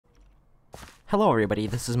Hello everybody,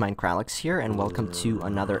 this is MineCralex here, and welcome to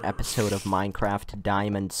another episode of Minecraft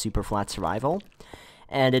Diamond Superflat Survival.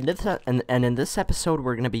 And in this episode,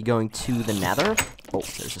 we're going to be going to the nether. Oh,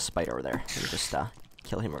 there's a spider over there. Let me just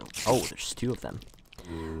kill him. Oh, there's two of them.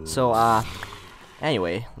 So,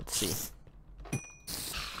 anyway, let's see.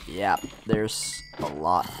 Yeah, there's a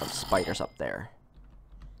lot of spiders up there.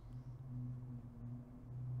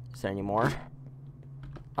 Is there any more?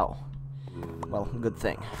 Oh. Well, good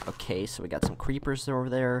thing. Okay, so we got some creepers over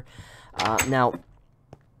there. Now,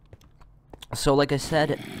 so like I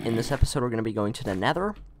said, in this episode we're going to be going to the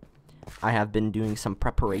nether. I have been doing some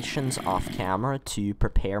preparations off camera to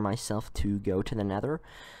prepare myself to go to the nether.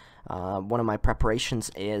 One of my preparations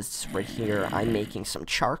is right here. I'm making some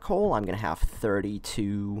charcoal. I'm going to have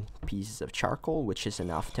 32 pieces of charcoal, which is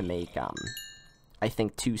enough to make, I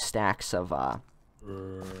think, two stacks of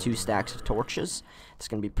torches. It's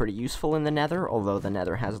going to be pretty useful in the nether, although the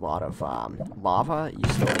nether has a lot of lava.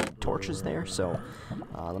 You still need torches there, so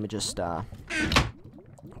let me just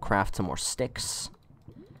craft some more sticks.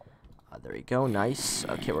 There we go, nice.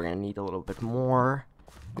 Okay, we're going to need a little bit more.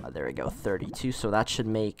 There we go, 32, so that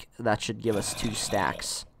should give us 2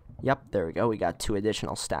 stacks. Yep, there we go, we got 2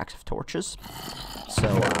 additional stacks of torches. So,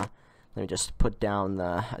 let me just put down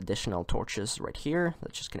the additional torches right here.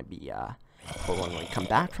 That's just going to be for when we come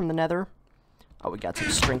back from the nether. Oh, we got some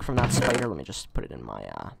string from that spider. Let me just put it in my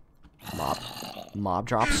mob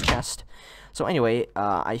drops chest. So anyway,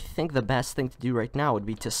 I think the best thing to do right now would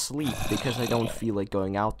be to sleep, because I don't feel like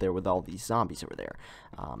going out there with all these zombies over there.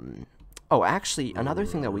 Oh, actually, another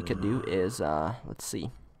thing that we could do is, let's see.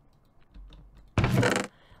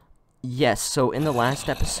 Yes, so in the last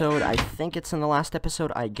episode, I think it's in the last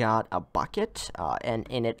episode, I got a bucket, and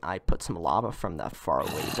in it I put some lava from the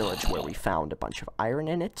faraway village where we found a bunch of iron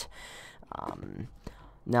in it.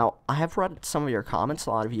 Now, I have read some of your comments.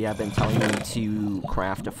 A lot of you have been telling me to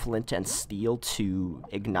craft a flint and steel to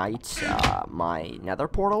ignite my nether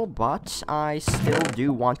portal, but I still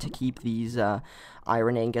do want to keep these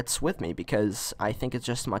iron ingots with me, because I think it's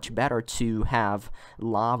just much better to have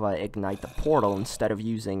lava ignite the portal instead of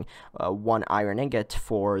using 1 iron ingot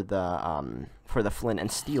for the flint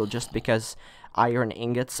and steel, just because iron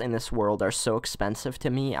ingots in this world are so expensive to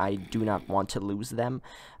me. I do not want to lose them.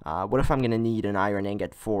 What if I'm going to need an iron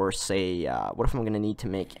ingot for, say, what if I'm going to need to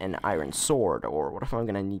make an iron sword, or what if I'm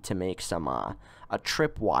going to need to make some, a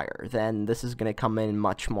tripwire? Then this is going to come in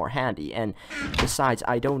much more handy, and besides,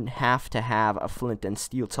 I don't have to have a flint and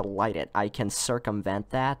steel to light it. I can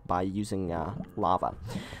circumvent that by using, lava.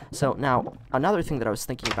 So, now, another thing that I was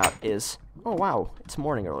thinking about is, oh wow, it's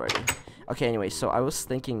morning already. Okay, anyway, so I was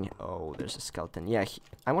thinking, oh, there's a skeleton. Yeah,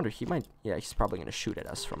 I wonder, he might, yeah, he's probably going to shoot at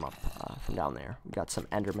us from from down there. We got some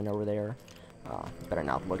enderman over there. Better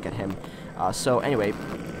not look at him. So, anyway,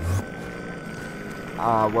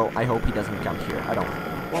 well, I hope he doesn't come here. I don't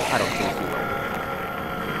think he will.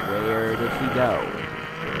 Where did he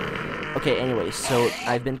go? Okay, anyway, so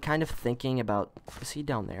I've been kind of thinking about, is he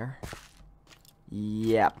down there?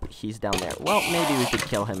 Yep, he's down there. Well, maybe we could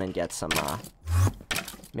kill him and get some,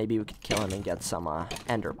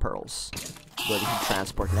 ender pearls. Where did he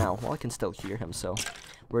transport now? Well, I can still hear him, so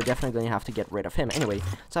we're definitely going to have to get rid of him. Anyway,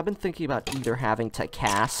 so I've been thinking about either having to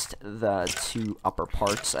cast the 2 upper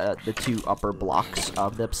parts, the 2 upper blocks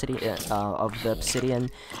of the obsidian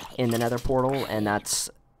in the nether portal, and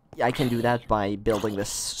I can do that by building this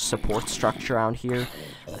support structure around here,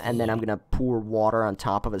 and then I'm going to pour water on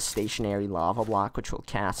top of a stationary lava block, which will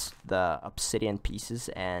cast the obsidian pieces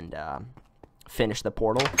and finish the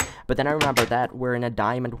portal. But then I remember that we're in a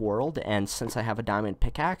diamond world, and since I have a diamond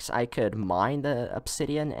pickaxe, I could mine the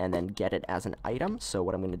obsidian and then get it as an item. So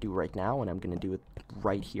what I'm going to do right now, and I'm going to do it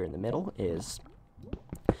right here in the middle, is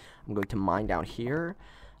I'm going to mine down here.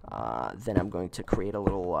 Then I'm going to create a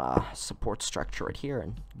little support structure right here,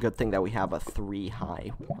 and good thing that we have a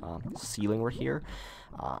 3-high ceiling right here.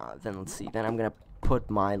 Then let's see, then I'm going to put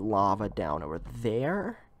my lava down over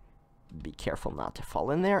there. Be careful not to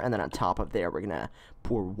fall in there, and then on top of there we're gonna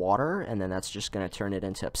pour water, and then that's just gonna turn it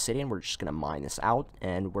into obsidian. We're just gonna mine this out,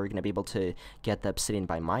 and we're gonna be able to get the obsidian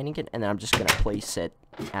by mining it, and then I'm just gonna place it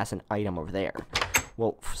as an item over there.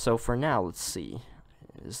 Well, so for now, let's see,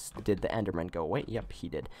 did the enderman go away? Yep, he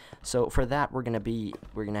did. So for that, we're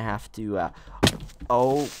gonna have to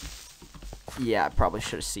oh yeah, I probably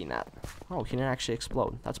should have seen that. Oh, he didn't actually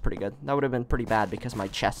explode. That's pretty good. That would have been pretty bad because my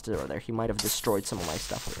chest is over there. He might have destroyed some of my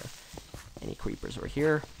stuff over there. Any creepers over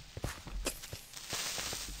here?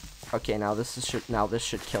 Okay, now this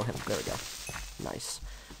should kill him. There we go. Nice.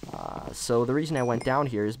 So the reason I went down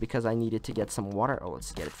here is because I needed to get some water. Oh,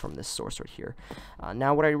 let's get it from this source right here.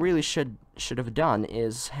 Now, what I really should have done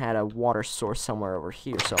is had a water source somewhere over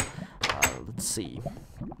here. So let's see.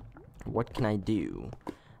 What can I do?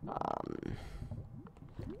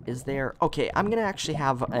 Is there... Okay, I'm going to actually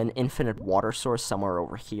have an infinite water source somewhere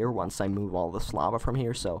over here once I move all this lava from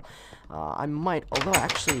here. So I might... Although,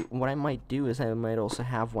 actually, what I might do is I might also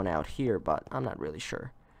have one out here, but I'm not really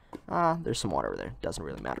sure. There's some water over there. Doesn't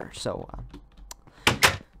really matter. So,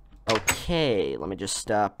 okay, let me just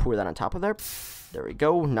pour that on top of there. There we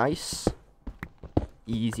go. Nice.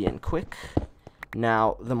 Easy and quick.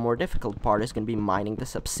 Now, the more difficult part is going to be mining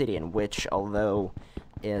this obsidian, which, although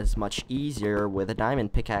is much easier with a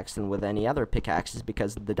diamond pickaxe than with any other pickaxes,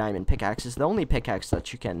 because the diamond pickaxe is the only pickaxe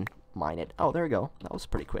that you can mine it. Oh, there we go. That was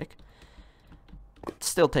pretty quick. It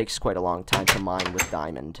still takes quite a long time to mine with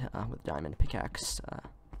diamond pickaxe.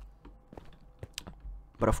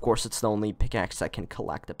 But of course, it's the only pickaxe that can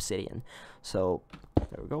collect obsidian. So,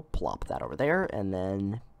 there we go. Plop that over there, and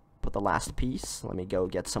then put the last piece. Let me go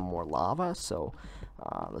get some more lava. So,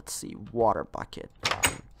 let's see. Water bucket.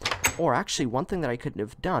 Or actually, one thing that I could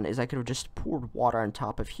have done is I could have just poured water on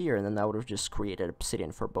top of here, and then that would have just created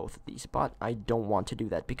obsidian for both of these. But I don't want to do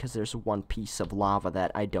that because there's one piece of lava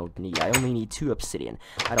that I don't need. I only need 2 obsidian.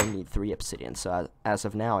 I don't need 3 obsidian. So as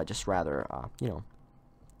of now, I just rather, you know,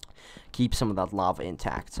 keep some of that lava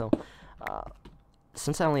intact. So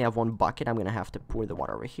since I only have 1 bucket, I'm going to have to pour the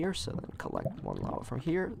water over here. So then collect 1 lava from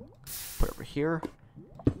here, put it over here.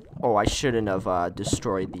 Oh, I shouldn't have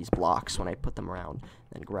destroyed these blocks when I put them around.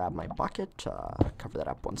 Then grab my bucket, cover that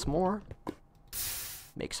up once more,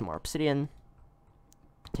 make some more obsidian,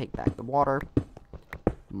 take back the water,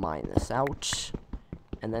 mine this out,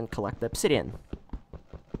 and then collect the obsidian.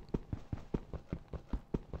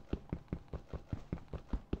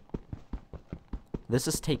 This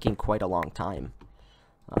is taking quite a long time,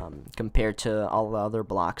 compared to all the other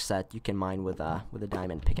blocks that you can mine with a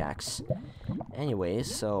diamond pickaxe.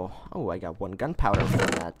 Anyways, so... Oh, I got 1 gunpowder from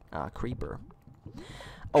that creeper.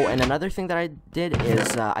 Oh, and another thing that I did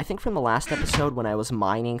is, I think from the last episode when I was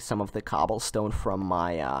mining some of the cobblestone from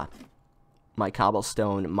my, my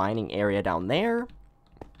cobblestone mining area down there,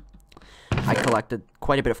 I collected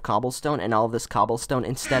quite a bit of cobblestone, and all of this cobblestone,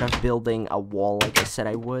 instead of building a wall like I said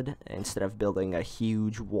I would, instead of building a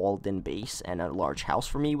huge walled-in base and a large house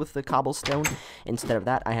for me with the cobblestone, instead of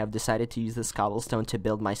that, I have decided to use this cobblestone to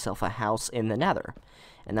build myself a house in the nether.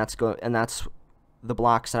 And that's the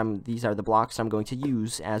blocks these are the blocks I'm going to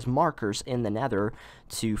use as markers in the nether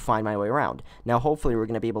to find my way around. Now, hopefully, we're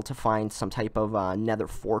going to be able to find some type of nether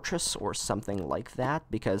fortress or something like that,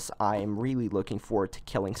 because I am really looking forward to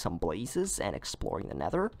killing some blazes and exploring the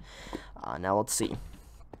nether. Now, let's see.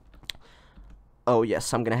 Oh,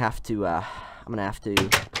 yes, I'm going to have to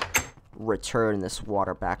return this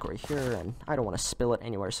water back right here, and I don't want to spill it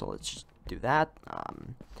anywhere, so let's just do that.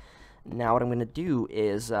 Now, what I'm going to do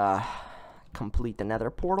is complete the nether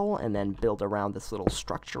portal and then build around this little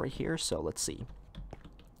structure right here. So let's see.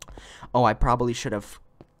 Oh, I probably should have...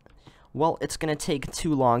 Well, it's gonna take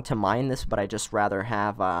too long to mine this, but I just rather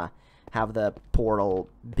have the portal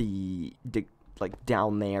be like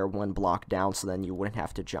down there, 1 block down, so then you wouldn't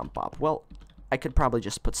have to jump up. Well, I could probably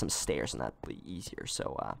just put some stairs, and that'd be easier.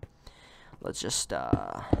 So let's just so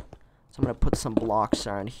I'm gonna put some blocks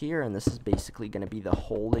around here, and this is basically gonna be the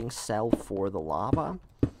holding cell for the lava.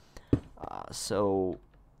 So,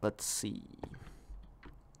 let's see.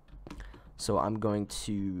 So, I'm going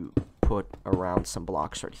to put around some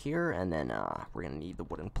blocks right here, and then we're going to need the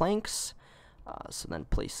wooden planks. So then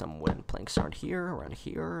place some wooden planks around here.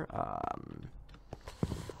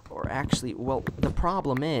 Or actually, well, the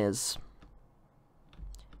problem is,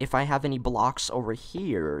 if I have any blocks over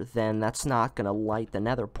here, then that's not going to light the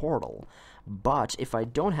nether portal. But if I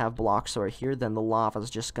don't have blocks over here, then the lava is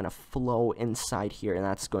just going to flow inside here, and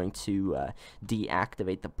that's going to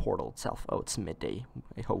deactivate the portal itself. Oh, it's midday.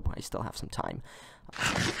 I hope I still have some time.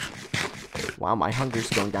 Wow, my hunger's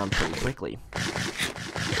going down pretty quickly.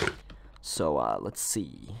 So, let's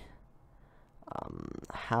see.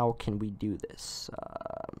 How can we do this?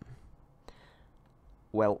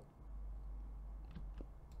 Well,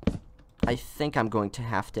 I think I'm going to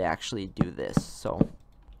have to actually do this, so...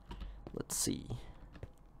 Let's see.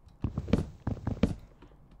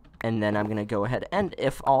 And then I'm going to go ahead, and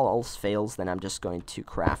if all else fails, then I'm just going to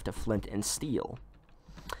craft a flint and steel.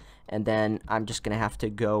 And then I'm just going to have to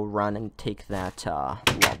go run and take that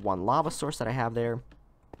 1 lava source that I have there.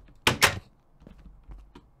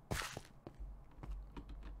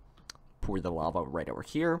 Pour the lava right over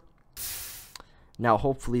here. Now,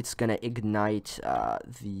 hopefully it's gonna ignite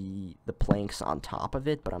the planks on top of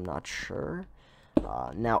it, but I'm not sure.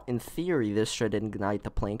 Now, in theory, this should ignite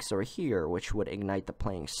the planks over here, which would ignite the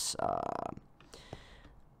planks,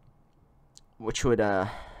 which would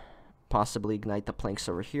possibly ignite the planks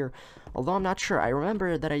over here. Although I'm not sure. I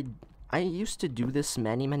remember that I used to do this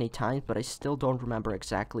many times, but I still don't remember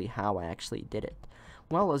exactly how I actually did it.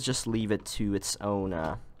 Well, let's just leave it to its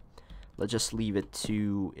own. Let's just leave it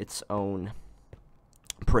to its own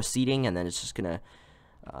proceeding, and then it's just gonna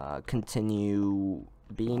continue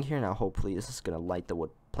being here. Now, hopefully, this is gonna light the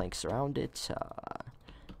wood planks around it,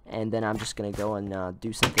 and then I'm just gonna go and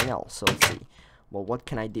do something else. So let's see. Well, what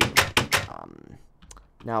can I do?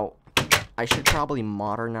 Now, I should probably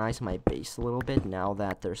modernize my base a little bit now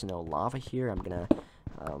that there's no lava here. I'm gonna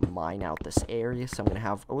mine out this area, so I'm gonna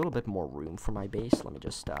have a little bit more room for my base. Let me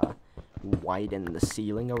just widen the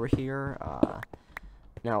ceiling over here.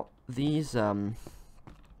 Now these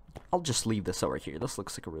I'll just leave this over here. This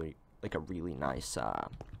looks like a really nice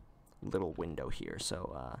little window here.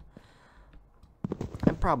 So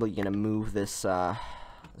I'm probably gonna move this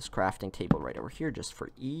this crafting table right over here just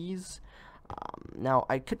for ease. Now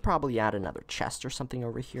I could probably add another chest or something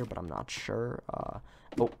over here, but I'm not sure.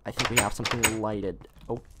 Oh, I think we have something lighted.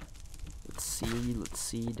 Oh, let's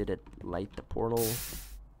see, did it light the portal?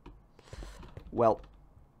 Well,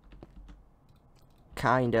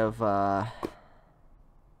 kind of, a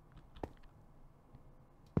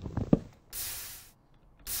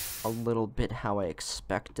little bit how I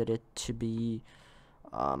expected it to be.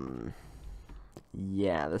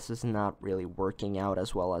 Yeah, this is not really working out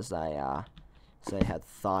as well as I had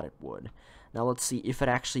thought it would. Now let's see if it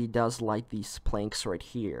actually does light these planks right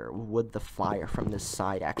here. Would the fire from this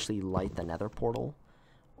side actually light the nether portal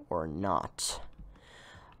or not?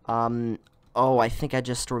 Oh, I think I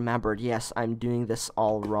just remembered. Yes, I'm doing this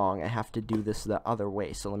all wrong. I have to do this the other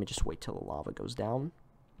way. So let me just wait till the lava goes down.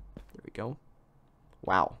 There we go.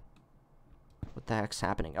 Wow. What the heck's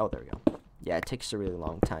happening? Oh, there we go. Yeah, it takes a really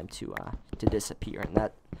long time to disappear, and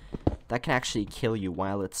that can actually kill you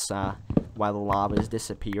while it's while the lava is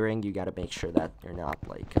disappearing. You got to make sure that you're not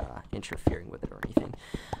like interfering with it or anything.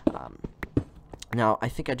 Now I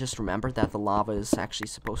think I just remembered that the lava is actually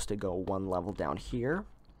supposed to go one level down here,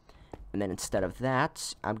 and then instead of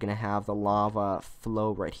that, I'm gonna have the lava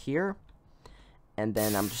flow right here, and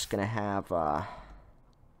then I'm just gonna have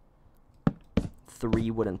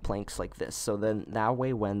 3 wooden planks like this. So then that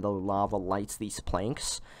way when the lava lights these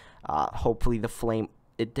planks, hopefully the flame,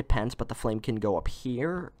 it depends, but the flame can go up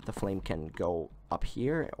here, the flame can go up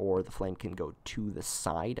here, or the flame can go to the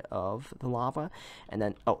side of the lava. And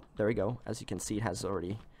then, oh, there we go. As you can see, it has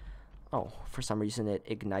already, oh, for some reason it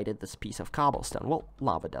ignited this piece of cobblestone. Well,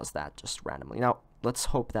 lava does that just randomly. Now, let's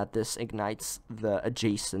hope that this ignites the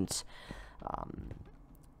adjacent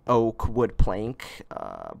oak wood plank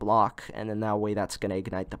block, and then that way that's gonna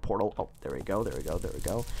ignite the portal. Oh, there we go, there we go, there we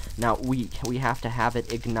go. Now we have to have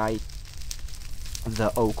it ignite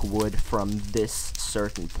the oak wood from this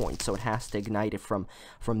certain point, so it has to ignite it from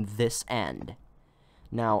this end.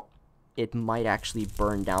 Now it might actually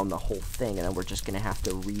burn down the whole thing, and then we're just gonna have to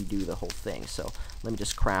redo the whole thing. So let me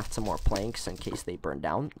just craft some more planks in case they burn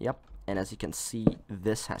down. Yep. And as you can see,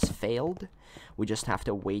 this has failed. We just have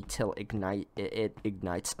to wait till it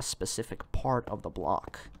ignites a specific part of the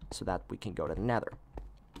block so that we can go to the nether.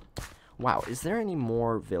 Wow, is there any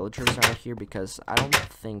more villagers out here? Because I don't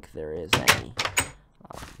think there is any.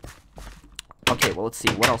 Okay, well, let's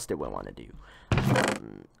see. What else did we want to do?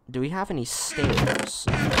 Do we have any stairs?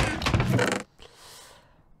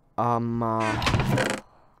 Oh,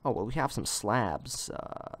 well, we have some slabs.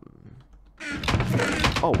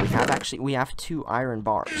 Oh, we have 2 iron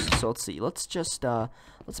bars. So let's see. Let's just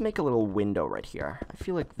let's make a little window right here. I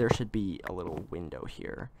feel like there should be a little window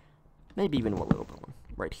here. Maybe even a little bit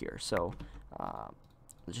right here. So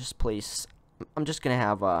let's just place, I'm just gonna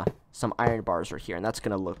have some iron bars right here, and that's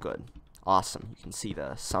gonna look good. Awesome. You can see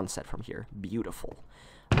the sunset from here. Beautiful.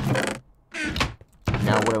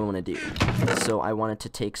 Now what do I want to do? So I wanted to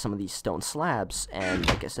take some of these stone slabs, and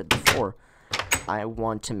like I said before, I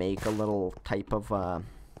want to make a little type of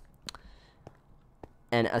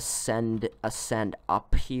an ascend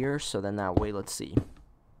up here, so then that way, let's see.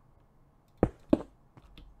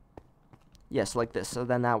 Yes, like this. So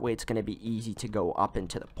then that way it's going to be easy to go up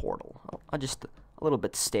into the portal. Just a little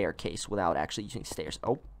bit staircase without actually using stairs.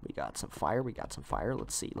 Oh, we got some fire. We got some fire.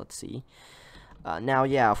 Let's see. Let's see. Now,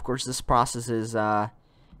 yeah, of course, this process is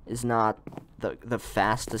not the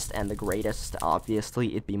fastest and the greatest. Obviously,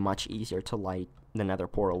 it'd be much easier to light the nether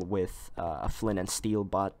portal with flint and steel,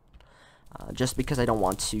 but just because I don't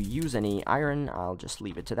want to use any iron, I'll just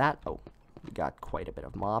leave it to that. Oh, We got quite a bit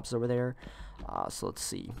of mobs over there. So let's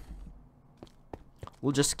see.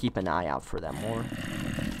 We'll just keep an eye out for them more.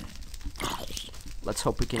 Let's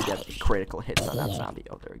hope we can get critical hits on that zombie.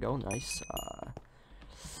 Oh, there we go. Nice.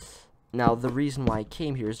 Now, the reason why I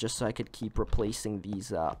came here is just so I could keep replacing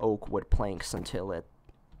these oak wood planks until it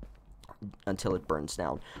burns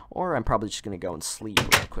down. Or I'm probably just going to go and sleep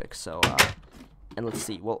real quick. So, and let's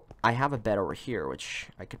see. Well, I have a bed over here, which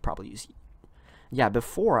I could probably use. Yeah,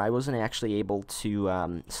 before I wasn't actually able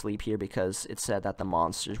to sleep here because it said that the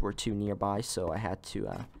monsters were too nearby, so I had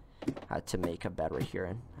to make a bed right here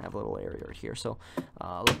and have a little area right here. So,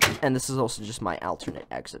 and this is also just my alternate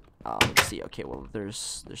exit. Let's see. Okay, well,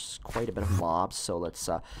 there's quite a bit of mobs, so let's.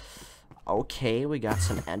 Okay, we got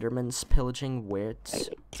some Endermans pillaging.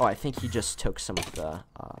 Oh, I think he just took some of the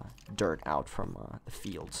dirt out from the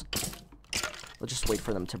fields. Let's just wait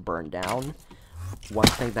for them to burn down. One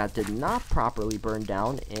thing that did not properly burn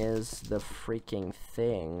down is the freaking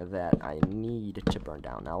thing that I need to burn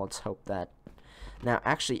down. Now let's hope that. Now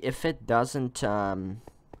actually, if it doesn't,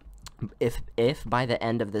 if by the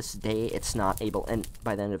end of this day it's not able, and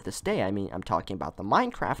by the end of this day I mean I'm talking about the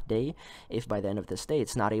Minecraft day. If by the end of this day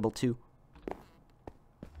it's not able to.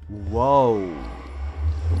 Whoa!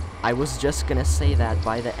 I was just gonna say that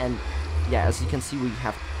by the end. Yeah, as you can see,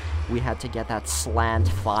 we had to get that slant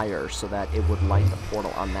fire so that it would light the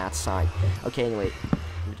portal on that side. Okay, anyway,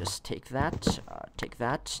 let me just take that,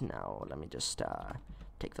 Now, let me just,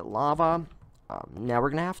 take the lava. Now, we're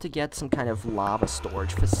gonna have to get some kind of lava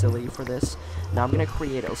storage facility for this. Now, I'm gonna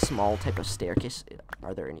create a small type of staircase.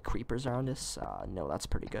 Are there any creepers around this? No, that's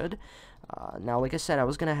pretty good. Now, like I said, I'm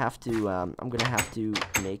gonna have to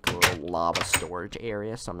make a little lava storage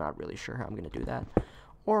area, so I'm not really sure how I'm gonna do that.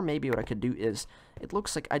 Or maybe what I could do is, it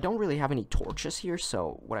looks like I don't really have any torches here,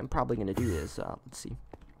 so what I'm probably going to do is, let's see.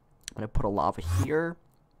 I'm going to put a lava here,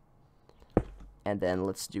 and then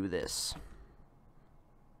let's do this.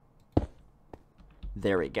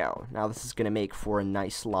 There we go. Now this is going to make for a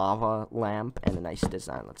nice lava lamp and a nice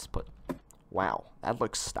design. Let's put, wow, that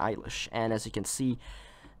looks stylish. And as you can see,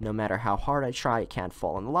 no matter how hard I try, it can't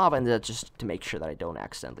fall in the lava, and that's just to make sure that I don't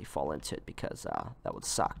accidentally fall into it, because that would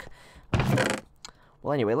suck.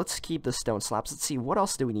 Well, anyway, let's keep the stone slabs. Let's see, what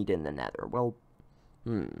else do we need in the nether? Well,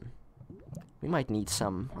 we might need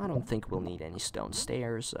some. I don't think we'll need any stone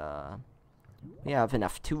stairs. We have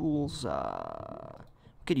enough tools. We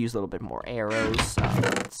could use a little bit more arrows.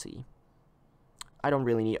 Let's see. I don't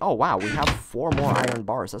really need. Oh wow, we have 4 more iron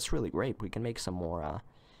bars. That's really great. We can make some more.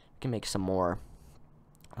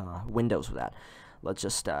 Windows with that. Let's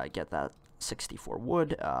just get that 64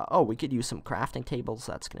 wood. Oh, we could use some crafting tables.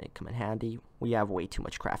 That's gonna come in handy. We have way too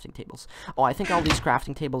much crafting tables. Oh, I think all these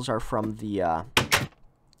crafting tables are from the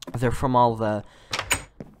they're from all the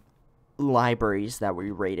libraries that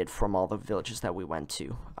we raided from all the villages that we went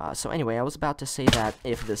to. So anyway, I was about to say that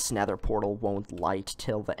if this nether portal won't light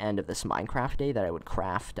till the end of this Minecraft day, that I would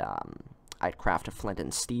craft I'd craft a flint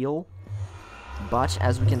and steel. But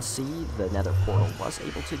as we can see, the nether portal was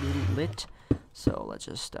able to be lit. So let's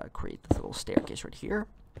just create this little staircase right here.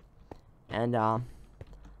 And let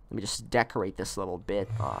me just decorate this little bit.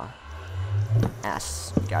 We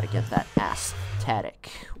gotta get that aesthetic.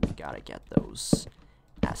 We gotta get those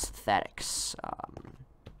aesthetics.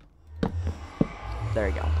 There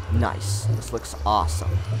you go. Nice. This looks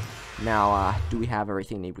awesome. Now, do we have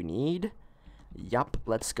everything that we need? Yup,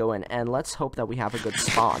 let's go in, and let's hope that we have a good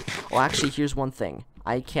spawn. Well, actually, here's one thing.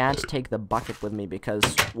 I can't take the bucket with me because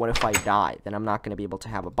what if I die? Then I'm not going to be able to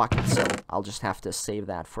have a bucket, so I'll just have to save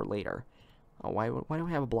that for later. Oh, why do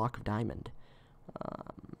we have a block of diamond?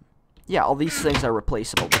 Yeah, all these things are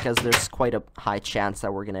replaceable because there's quite a high chance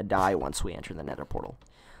that we're going to die once we enter the nether portal.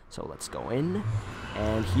 So let's go in,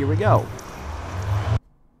 and here we go.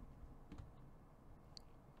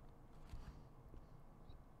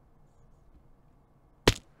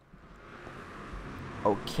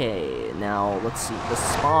 Okay, now let's see. The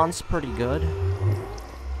spawn's pretty good.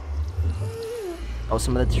 Oh,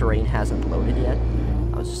 some of the terrain hasn't loaded yet.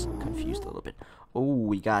 I was just confused a little bit. Oh,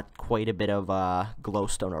 we got quite a bit of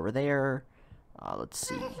glowstone over there. Let's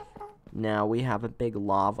see. Now we have a big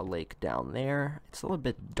lava lake down there. It's a little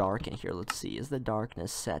bit dark in here. Let's see. Is the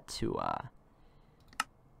darkness set to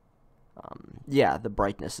yeah, the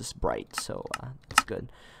brightness is bright, so that's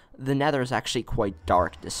good. The nether is actually quite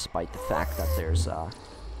dark despite the fact that there's a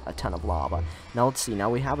ton of lava. Now let's see, now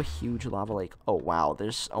we have a huge lava lake. Oh wow,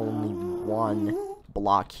 there's only 1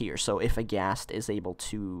 block here, so if a ghast is able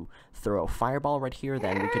to throw a fireball right here,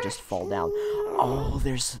 then we could just fall down. Oh,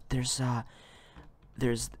 there's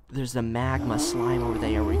the magma slime over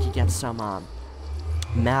there. We could get some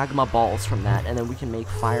magma balls from that, and then we can make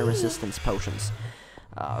fire resistance potions.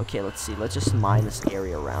 Okay, let's see. Let's just mine this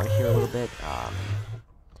area around here a little bit.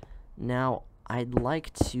 Now, I'd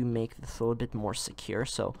like to make this a little bit more secure,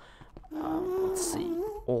 so let's see.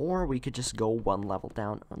 Or we could just go one level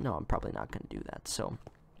down. No, I'm probably not going to do that, so...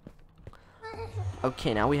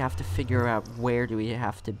 Okay, now we have to figure out where do we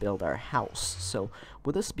have to build our house. So,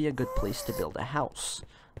 would this be a good place to build a house?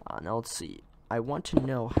 Now, let's see. I want to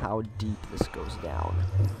know how deep this goes down.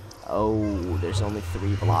 Oh, there's only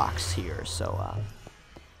 3 blocks here, so,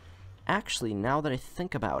 actually, now that I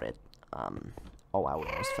think about it, oh wow, we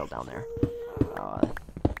almost fell down there.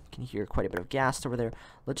 Can hear quite a bit of ghast over there.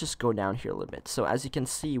 Let's just go down here a little bit. So as you can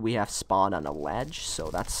see, we have spawned on a ledge, so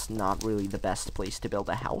that's not really the best place to build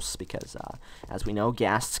a house, because as we know,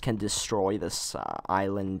 ghasts can destroy this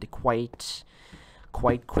island quite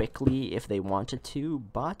quickly if they wanted to,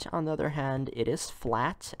 but on the other hand, it is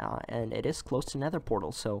flat, and it is close to nether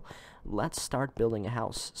portal, so let's start building a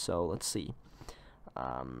house. So let's see.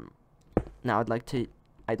 Now I'd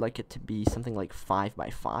like it to be something like 5 by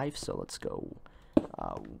 5, so let's go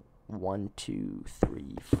 1, 2,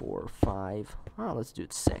 3, 4, 5. Oh, let's do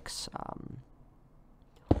it 6.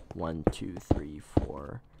 1, 2, 3,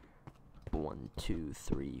 4. 1, 2,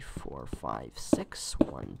 3, 4, 5, 6.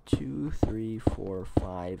 1, 2, 3, 4,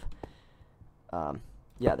 5.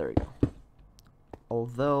 Yeah, there we go.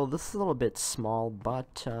 Although this is a little bit small,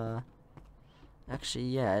 but actually,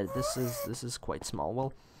 yeah, this is quite small.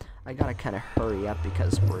 Well, I gotta kind of hurry up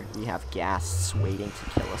because we have ghasts waiting to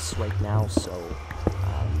kill us right now, so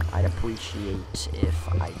I'd appreciate if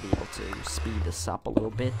I'd be able to speed this up a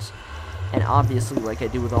little bit. And obviously, like I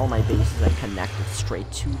do with all my bases, I connect it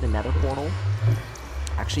straight to the nether portal.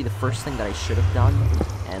 Actually, the first thing that I should have done,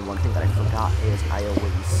 and one thing that I forgot, is I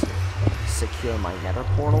always secure my nether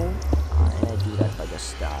portal, and I do that by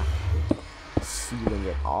just sealing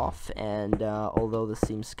it off. And although this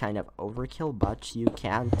seems kind of overkill, but you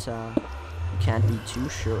can't be too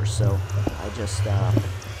sure, so I just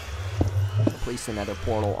place the nether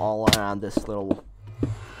portal all around this little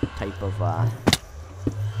type of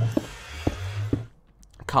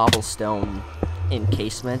cobblestone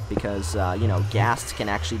encasement, because you know, ghasts can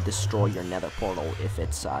actually destroy your nether portal if they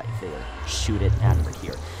shoot it at right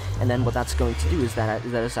here. And then what that's going to do is that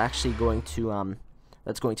is actually going to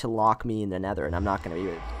that's going to lock me in the nether, and I'm not going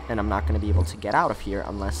to be able to get out of here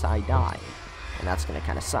unless I die, and that's going to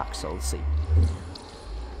kind of suck. So let's see.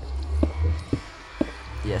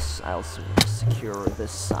 Yes, I'll secure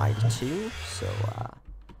this side too. So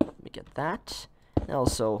let me get that, and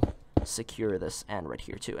also secure this end right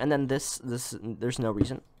here too. And then this there's no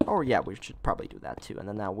reason. Oh yeah, we should probably do that too. And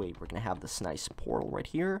then that way we're gonna have this nice portal right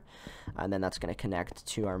here, and then that's gonna connect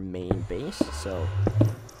to our main base. So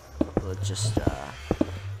let's just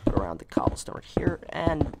put around the cobblestone right here.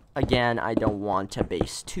 And again, I don't want a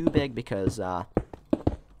base too big because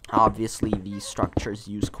obviously these structures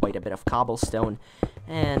use quite a bit of cobblestone,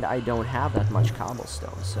 and I don't have that much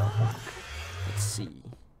cobblestone. So let's see.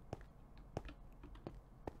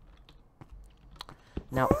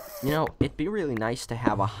 Now, you know, it'd be really nice to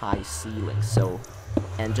have a high ceiling, so,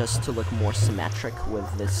 and just to look more symmetric with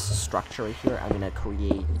this structure right here, I'm going to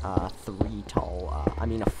create a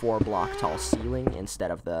 4-block tall ceiling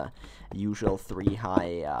instead of the usual 3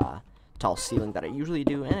 high tall ceiling that I usually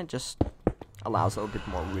do, and it just allows a little bit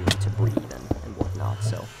more room to breathe and whatnot.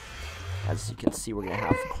 So as you can see, we're gonna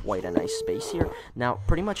have quite a nice space here. Now,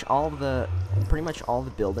 pretty much all the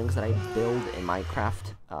buildings that I build in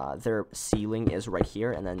Minecraft, their ceiling is right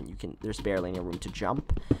here, and then there's barely any room to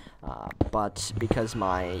jump. But because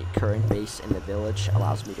my current base in the village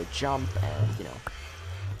allows me to jump, and you know,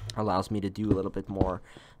 allows me to do a little bit more,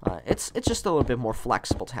 it's just a little bit more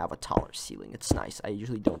flexible to have a taller ceiling. It's nice. I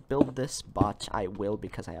usually don't build this, but I will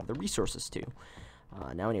because I have the resources to.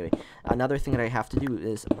 Now anyway, another thing that I have to do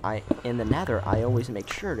is in the nether, I always make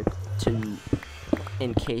sure to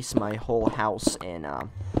encase my whole house in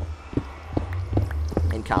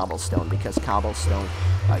cobblestone, because cobblestone,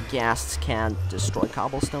 ghasts can destroy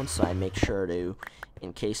cobblestone, so I make sure to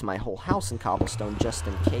encase my whole house in cobblestone just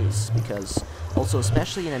in case, because also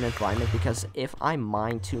especially in an environment, because if I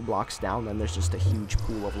mine 2 blocks down, then there's just a huge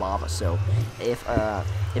pool of lava. So if a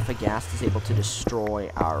ghast is able to destroy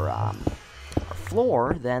our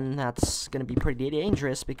floor, then that's going to be pretty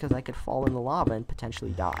dangerous, because I could fall in the lava and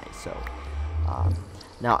potentially die. So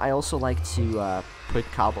now I also like to put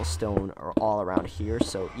cobblestone all around here,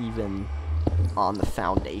 so even on the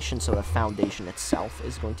foundation, so the foundation itself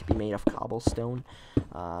is going to be made of cobblestone.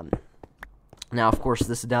 Now, of course,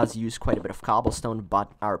 this does use quite a bit of cobblestone,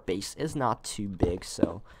 but our base is not too big,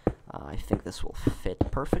 so I think this will fit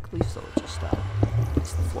perfectly. So we'll just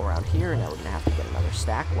place the floor out here. Now we're going to have to get another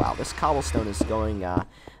stack. Wow, this cobblestone is going,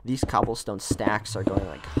 these cobblestone stacks are going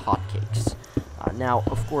like hotcakes. Now,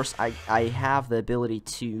 of course, I have the ability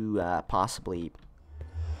to possibly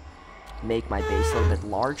make my base a little bit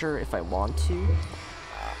larger if I want to.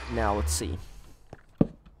 Now, let's see.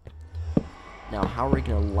 Now, how are we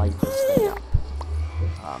going to light this thing up?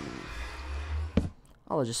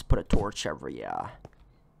 I'll just put a torch every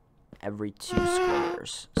 2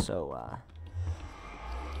 squares. So,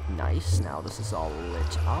 nice. Now this is all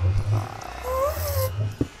lit up.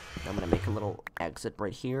 I'm gonna make a little exit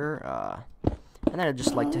right here. And then I'd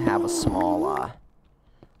just like to have a small,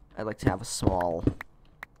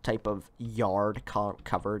 type of yard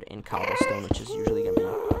covered in cobblestone, which is usually gonna be,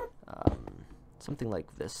 something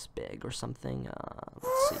like this big or something.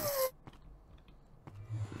 Let's see.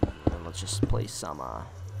 And let's just place some,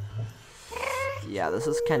 yeah, this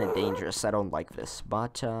is kind of dangerous. I don't like this,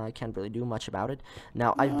 but I can't really do much about it.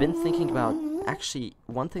 Now, I've been thinking about, actually,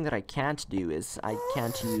 one thing that I can't do is I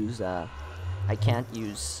can't use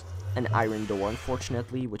an iron door,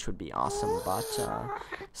 unfortunately, which would be awesome, but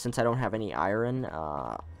since I don't have any iron,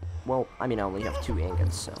 well, I mean, I only have 2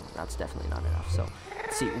 ingots, so that's definitely not enough. So,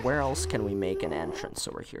 let's see, where else can we make an entrance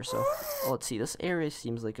over here? So, well, let's see, this area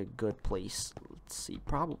seems like a good place. Let's see,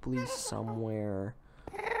 probably somewhere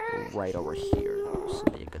right over here. This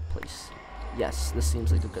would be a good place. Yes, this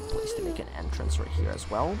seems like a good place to make an entrance right here as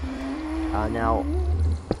well. Now,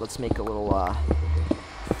 let's make a little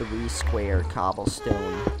 3-square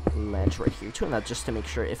cobblestone ledge right here too, and that's just to make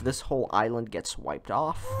sure if this whole island gets wiped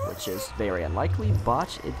off, which is very unlikely,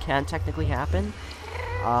 but it can technically happen.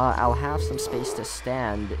 I'll have some space to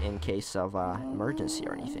stand in case of emergency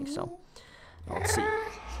or anything. So, let's see.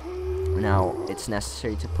 Now, it's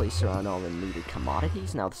necessary to place around all the needed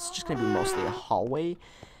commodities. Now, this is just going to be mostly a hallway.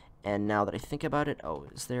 And now that I think about it, oh,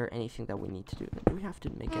 is there anything that we need to do? Do we have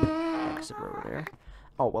to make an exit right over there?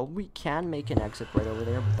 Oh, well, we can make an exit right over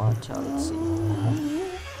there, but let's see.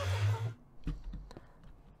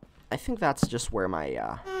 I think that's just where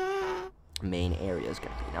my main area is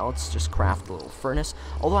going to be. Now, let's just craft a little furnace.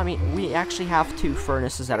 Although, I mean, we actually have 2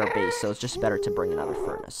 furnaces at our base, so it's just better to bring another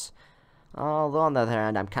furnace. Although on the other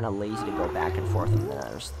hand, I'm kind of lazy to go back and forth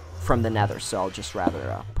from the nether, so I'll just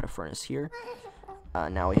rather put a furnace here.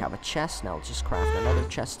 Now we have a chest. Now let's just craft another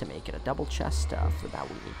chest to make it a double chest. For that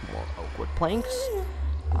we need more oak wood planks.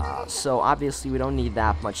 So obviously we don't need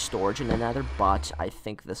that much storage in the nether, but I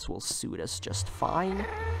think this will suit us just fine.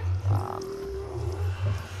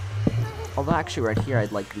 Although actually right here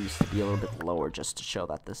I'd like these to be a little bit lower just to show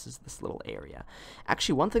that this is this little area.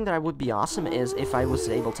 Actually, one thing that would be awesome is if I was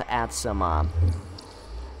able to add some,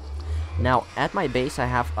 now at my base I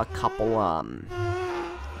have a couple,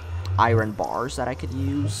 iron bars that I could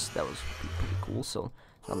use. That was pretty cool, so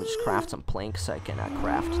I'm gonna just craft some planks so I can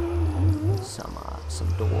craft some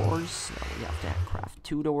doors. Now we have to craft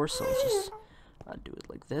 2 doors, so let's just do it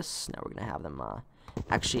like this. Now we're gonna have them,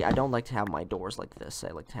 actually, I don't like to have my doors like this.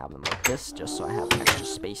 I like to have them like this, just so I have extra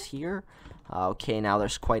space here. Okay, now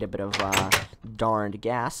there's quite a bit of darned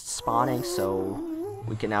ghasts spawning, so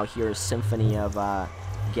we can now hear a symphony of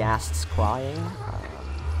ghasts crying.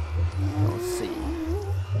 Let's see.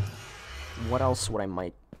 What else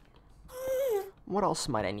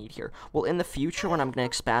might I need here? Well, in the future, when I'm going to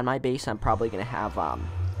expand my base, I'm probably going to have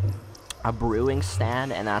a brewing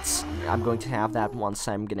stand, and I'm going to have that once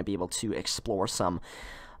I'm going to be able to explore some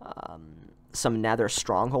nether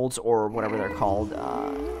strongholds, or whatever they're called,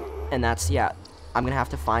 and that's, yeah, I'm going to have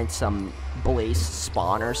to find some blaze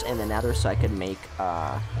spawners in the nether so I can make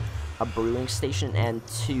a brewing station, and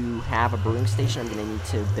to have a brewing station, I'm going to need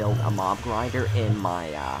to build a mob grinder in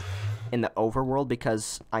my, in the overworld,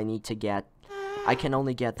 because I need to get, I can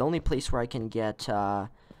only get, the only place where I can get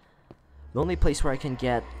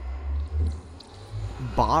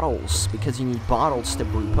bottles, because you need bottles to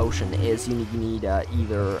brew potion, is you need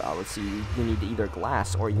either, let's see, you need either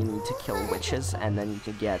glass, or you need to kill witches, and then you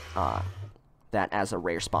can get, that as a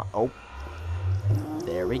rare spawn. Oh.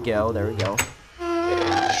 There we go, there we go.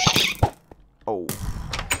 Oh.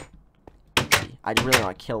 I really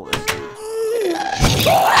want to kill this dude.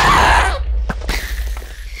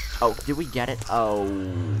 Oh, did we get it? Oh,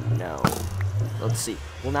 no. Let's see.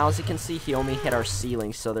 Well, now as you can see, he only hit our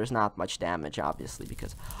ceiling, so there's not much damage, obviously,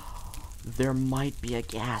 because there might be a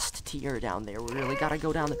ghast tier down there. We really gotta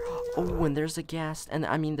go down there. Oh, and there's a ghast, and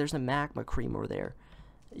I mean, there's a magma creamer there.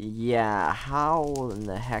 Yeah, how in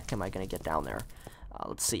the heck am I gonna get down there?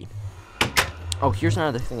 Let's see. Oh, here's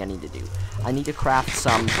another thing I need to do. I need to craft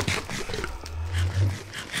some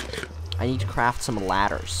I need to craft some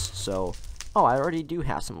ladders. So, oh, I already do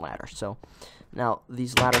have some ladders. So, now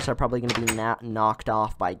these ladders are probably going to be knocked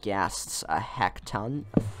off by ghasts a heck ton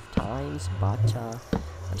of times, but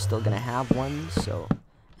I'm still going to have one. So,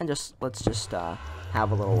 and let's just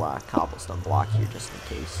have a little cobblestone block here just in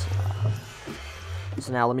case.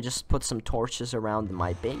 So now let me just put some torches around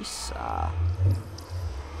my base. I'm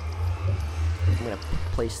going to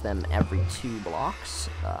place them every 2 blocks,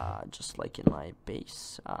 just like in my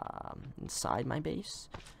base, inside my base.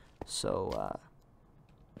 So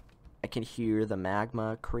I can hear the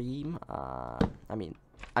magma cream, I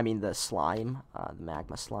mean the slime, the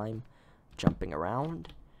magma slime jumping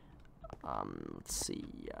around. Let's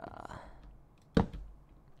see,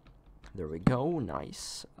 there we go,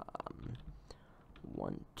 nice.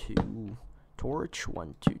 1, 2, torch,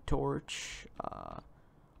 1, 2, torch,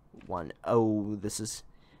 1, oh, this is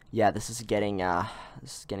getting a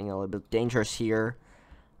little bit dangerous here.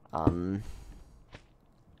 So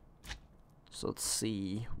let's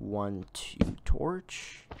see, 1, 2,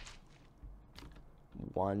 torch,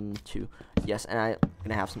 1, 2, yes, and I'm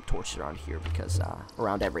gonna have some torches around here because,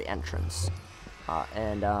 around every entrance,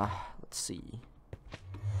 and, let's see.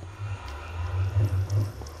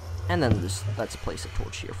 And then let's place a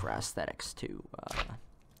torch here for aesthetics too.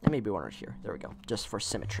 And maybe one right here. There we go. Just for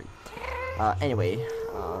symmetry. Anyway,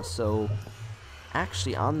 so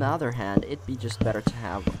actually on the other hand, it'd be just better to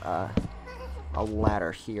have a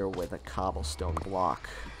ladder here with a cobblestone block.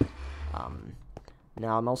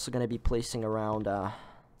 Now I'm also going to be placing around,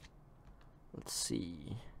 let's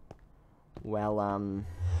see. Well, I'm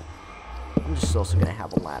just also going to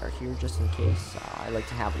have a ladder here just in case. I like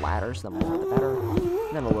to have ladders, the more the better.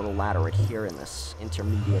 And then a little ladder right here in this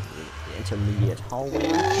intermediate hallway.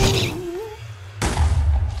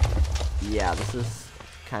 Yeah, this is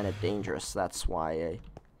kind of dangerous. That's why I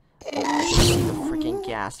can see the freaking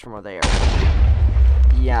gas from over there.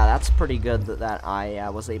 Yeah, that's pretty good that I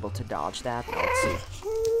was able to dodge that. Now, let's see.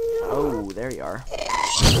 Oh, there you are.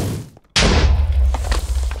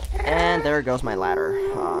 And there goes my ladder.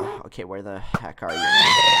 Okay, where the heck are you?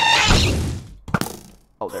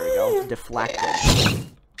 Oh, there we go. Deflected.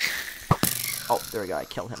 Oh, there we go. I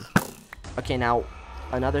killed him. Okay, now,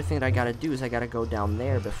 another thing that I gotta do is I gotta go down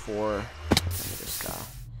there before... Let me just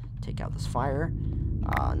take out this fire.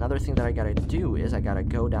 Another thing that I gotta do is I gotta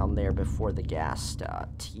go down there before the gas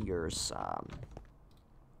tiers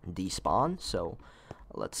despawn. So,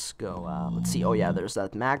 let's go, let's see. Oh, yeah, there's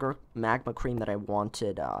that magma cream that I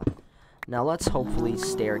wanted. Now let's hopefully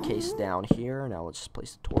staircase down here. Now let's just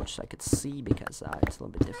place a torch so I could see because it's a little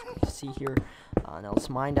bit difficult to see here. Now let's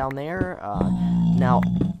mine down there. Now,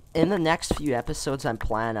 in the next few episodes, I'm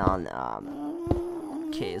planning on...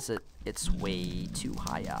 okay, it's way too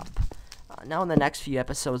high up. Now in the next few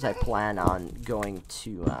episodes, I plan on going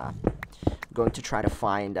to try to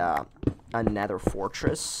find a nether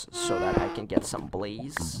fortress so that I can get some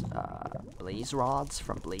blaze rods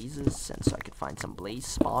from blazes, and so I could find some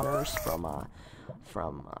blaze spawners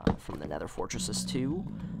from the nether fortresses too.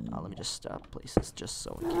 Let me just place this just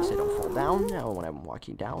so in case I don't fall down when I'm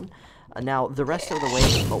walking down. Now the rest of the way,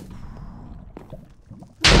 oh,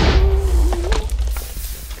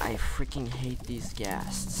 I freaking hate these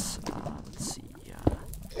ghasts. Let's see.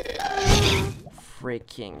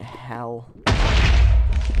 Freaking hell.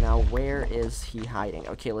 Now, where is he hiding?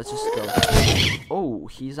 Okay, let's just go. Oh,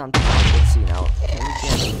 he's on top. Let's see now. Can we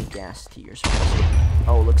get any gas tiers?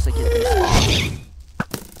 Oh, looks like it despawned.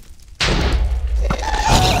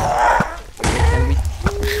 Can we...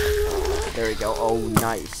 There we go. Oh,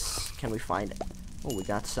 nice. Can we find it? Oh, we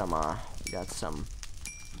got some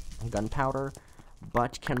gunpowder.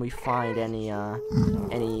 But can we find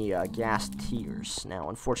any gas tiers? Now,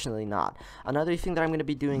 unfortunately not. Another thing that I'm going to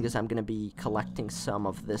be doing is I'm going to be collecting some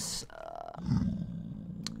of this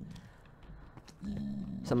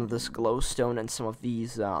glowstone and some of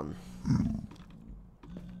these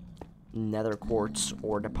nether quartz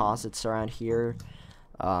ore deposits around here.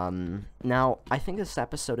 Now, I think this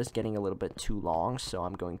episode is getting a little bit too long, so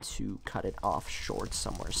I'm going to cut it off short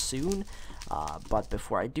somewhere soon. But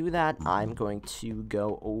before I do that, I'm going to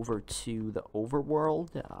go over to the overworld.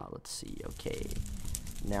 Let's see, okay.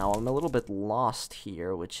 Now, I'm a little bit lost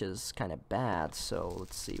here, which is kind of bad, so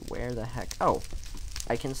let's see, where the heck... Oh,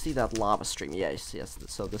 I can see that lava stream. Yes, yes,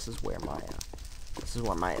 so this is where my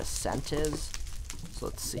ascent is. So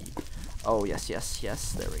let's see. Oh, yes, yes,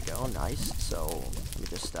 yes, there we go, nice. So, let me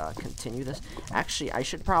just continue this. Actually, I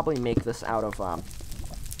should probably make this out of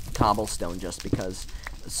cobblestone just because...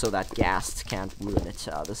 so that ghasts can't ruin it.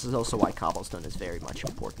 This is also why cobblestone is very much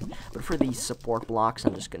important. But for these support blocks,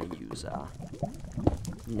 I'm just gonna use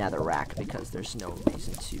netherrack because there's no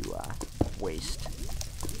reason to waste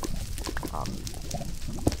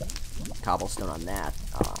cobblestone on that.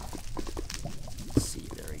 Let's see,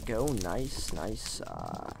 there we go, nice, nice.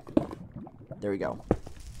 There we go.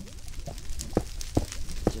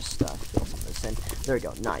 Just fill some of this in. There we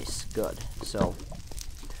go, nice, good. So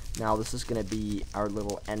now this is gonna be our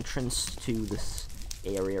little entrance to this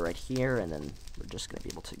area right here, and then we're just gonna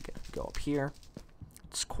be able to go up here.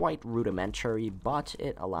 It's quite rudimentary, but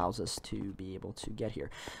it allows us to be able to get here.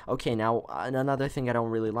 Okay, now another thing I don't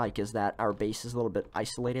really like is that our base is a little bit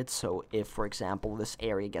isolated, so if, for example, this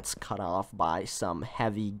area gets cut off by some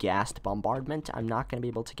heavy gassed bombardment, I'm not going to be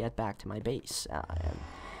able to get back to my base and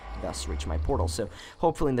thus reach my portal. So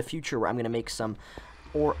hopefully in the future I'm going to make some,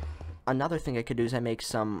 or another thing I could do is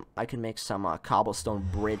I can make some cobblestone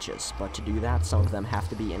bridges, but to do that, some of them have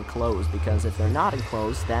to be enclosed, because if they're not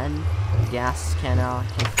enclosed, then gas can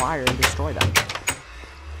fire and destroy them.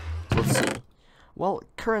 So let's see. Well,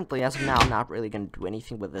 currently, as of now, I'm not really going to do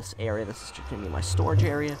anything with this area. This is just going to be my storage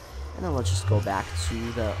area, and then let's just go back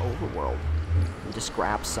to the overworld and just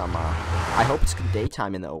grab some, I hope it's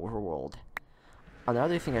daytime in the overworld.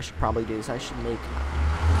 Another thing I should probably do is I should make,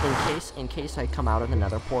 in case I come out of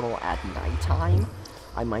another portal at nighttime,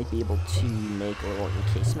 I might be able to make a little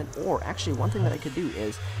encasement. Or actually, one thing that I could do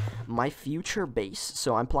is my future base.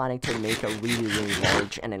 So I'm planning to make a really, really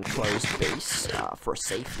large and enclosed base for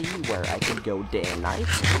safety, where I can go day and night.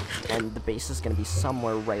 And the base is going to be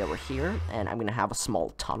somewhere right over here, and I'm going to have a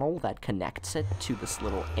small tunnel that connects it to this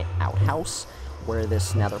little outhouse, where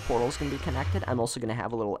this nether portal is going to be connected. I'm also going to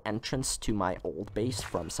have a little entrance to my old base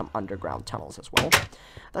from some underground tunnels as well.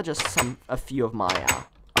 That's just a few of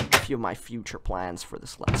my future plans for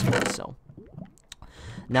this Let's Play. So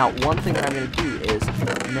now one thing that I'm going to do is,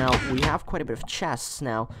 now we have quite a bit of chests.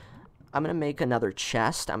 Now I'm going to make another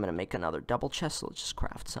chest. I'm going to make another double chest. So let's just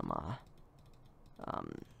craft some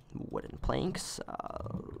wooden planks.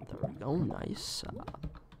 There we go, nice.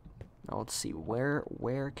 Now let's see,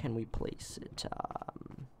 where can we place it?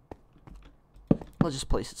 Let's just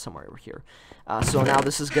place it somewhere over here. So now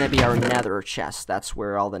this is going to be our nether chest. That's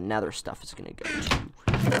where all the nether stuff is going to go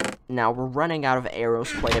to. Now we're running out of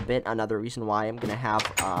arrows quite a bit. Another reason why I'm going to have,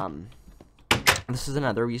 this is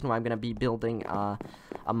another reason why I'm going to be building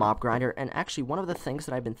a mob grinder. And actually, one of the things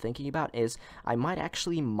that I've been thinking about is I might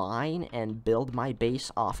actually mine and build my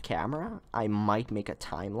base off camera. I might make a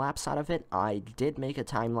time lapse out of it. I did make a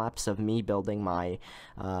time lapse of me building my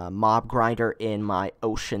mob grinder in my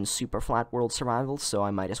ocean Superflat world survival, so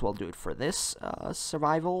I might as well do it for this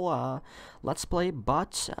survival Let's Play,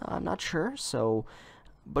 but I'm not sure. So,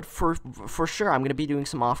 but for sure, I'm going to be doing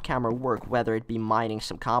some off-camera work, whether it be mining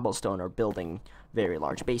some cobblestone or building very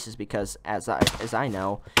large bases, because as I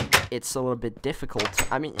know, it's a little bit difficult.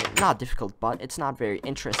 I mean, not difficult, but it's not very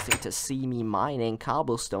interesting to see me mining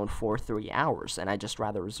cobblestone for 3 hours, and I just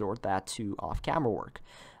rather resort that to off-camera work.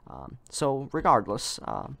 So regardless,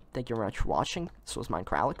 thank you very much for watching. This was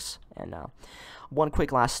MineCralex, and one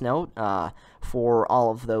quick last note, for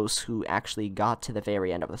all of those who actually got to the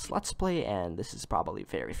very end of this Let's Play, and this is probably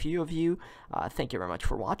very few of you, thank you very much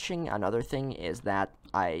for watching. Another thing is that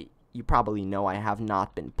you probably know I have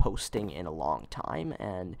not been posting in a long time,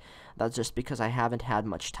 and that's just because I haven't had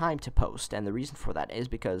much time to post, and the reason for that is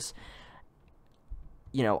because,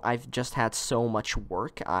 you know, I've just had so much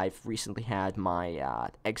work. I've recently had my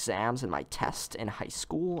exams and my tests in high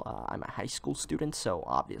school. I'm a high school student, so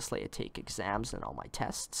obviously I take exams and all my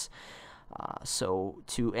tests. So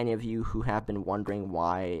to any of you who have been wondering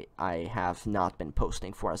why I have not been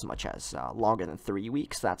posting for as much as longer than 3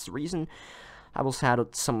 weeks, that's the reason. I've also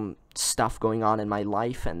had some stuff going on in my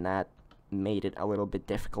life, and that made it a little bit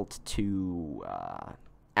difficult to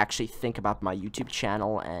actually think about my YouTube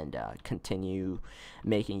channel and continue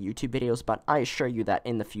making YouTube videos. But I assure you that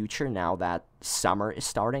in the future, now that summer is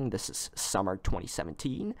starting, this is summer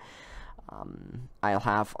 2017, I'll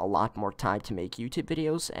have a lot more time to make YouTube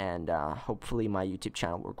videos, and hopefully my YouTube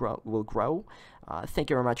channel will grow. Thank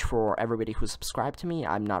you very much for everybody who subscribed to me.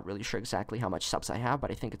 I'm not really sure exactly how much subs I have,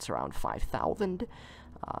 but I think it's around 5,000.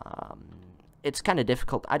 It's kind of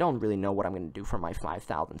difficult. I don't really know what I'm going to do for my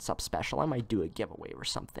 5,000 sub special. I might do a giveaway or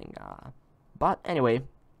something. But anyway,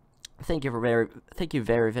 thank you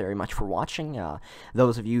very, very much for watching.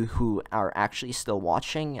 Those of you who are actually still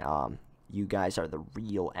watching, you guys are the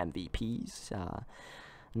real MVPs.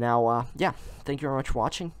 Now, yeah, thank you very much for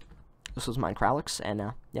watching. This was MineCralex,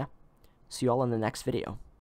 and yeah, see you all in the next video.